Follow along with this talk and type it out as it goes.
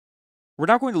We're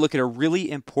now going to look at a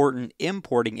really important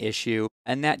importing issue,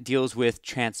 and that deals with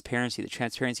transparency, the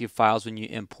transparency of files when you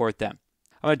import them.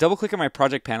 I'm going to double click on my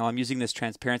project panel. I'm using this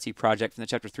transparency project from the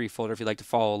Chapter 3 folder if you'd like to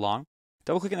follow along.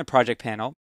 Double click on the project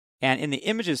panel, and in the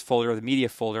images folder or the media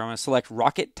folder, I'm going to select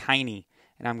Rocket Tiny,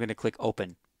 and I'm going to click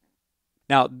open.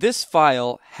 Now, this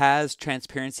file has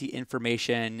transparency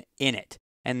information in it,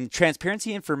 and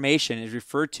transparency information is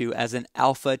referred to as an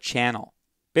alpha channel.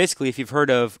 Basically, if you've heard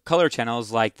of color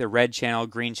channels like the red channel,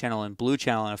 green channel, and blue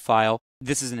channel in a file,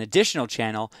 this is an additional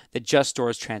channel that just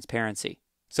stores transparency.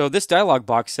 So this dialog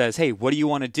box says, hey, what do you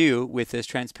want to do with this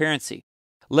transparency?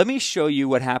 Let me show you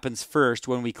what happens first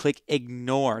when we click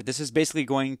ignore. This is basically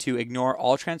going to ignore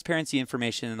all transparency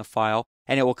information in the file,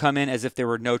 and it will come in as if there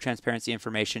were no transparency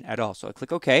information at all. So I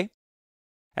click OK.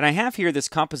 And I have here this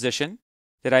composition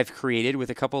that I've created with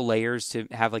a couple layers to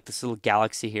have like this little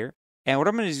galaxy here. And what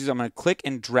I'm going to do is I'm going to click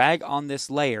and drag on this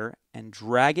layer and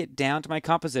drag it down to my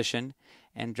composition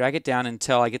and drag it down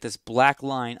until I get this black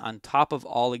line on top of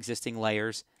all existing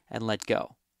layers and let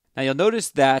go. Now you'll notice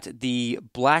that the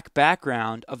black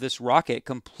background of this rocket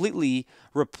completely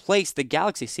replaced the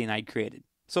galaxy scene I'd created.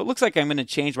 So it looks like I'm going to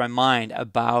change my mind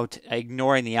about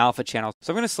ignoring the alpha channel.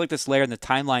 So I'm going to select this layer in the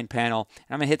timeline panel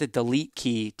and I'm going to hit the delete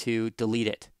key to delete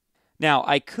it. Now,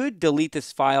 I could delete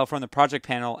this file from the project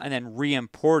panel and then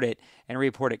re-import it and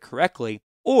re-import it correctly,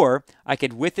 or I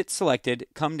could, with it selected,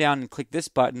 come down and click this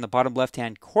button in the bottom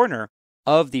left-hand corner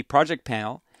of the project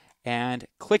panel and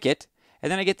click it,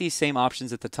 and then I get these same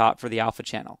options at the top for the alpha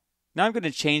channel. Now I'm going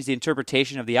to change the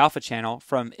interpretation of the alpha channel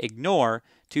from ignore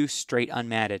to straight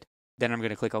unmatted. Then I'm going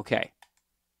to click OK.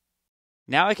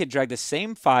 Now I could drag the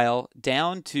same file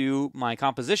down to my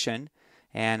composition,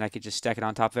 and I could just stack it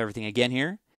on top of everything again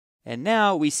here. And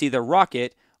now we see the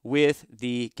rocket with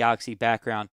the galaxy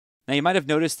background. Now you might have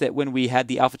noticed that when we had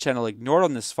the alpha channel ignored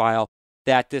on this file,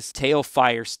 that this tail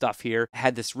fire stuff here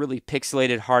had this really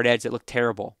pixelated hard edge that looked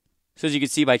terrible. So as you can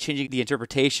see, by changing the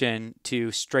interpretation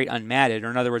to straight unmatted,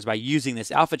 or in other words, by using this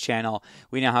alpha channel,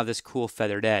 we now have this cool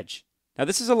feathered edge. Now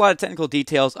this is a lot of technical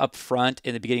details up front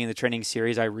in the beginning of the training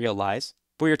series, I realize.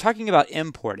 But we are talking about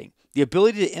importing. The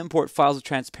ability to import files with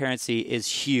transparency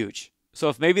is huge. So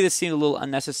if maybe this seemed a little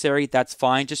unnecessary, that's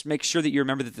fine. Just make sure that you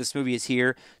remember that this movie is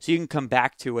here so you can come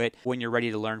back to it when you're ready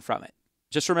to learn from it.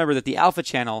 Just remember that the alpha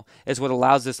channel is what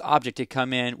allows this object to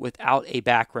come in without a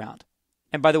background.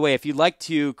 And by the way, if you'd like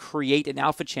to create an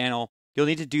alpha channel, you'll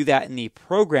need to do that in the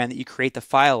program that you create the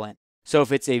file in. So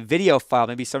if it's a video file,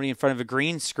 maybe somebody in front of a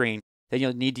green screen, then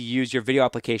you'll need to use your video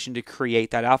application to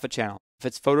create that alpha channel. If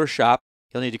it's Photoshop,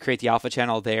 you'll need to create the alpha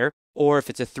channel there. Or if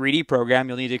it's a 3D program,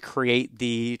 you'll need to create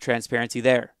the transparency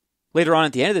there. Later on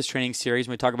at the end of this training series,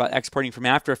 when we talk about exporting from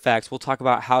After Effects, we'll talk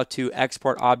about how to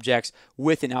export objects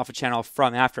with an alpha channel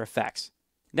from After Effects.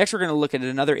 Next, we're going to look at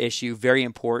another issue very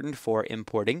important for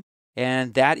importing,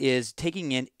 and that is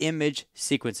taking in image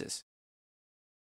sequences.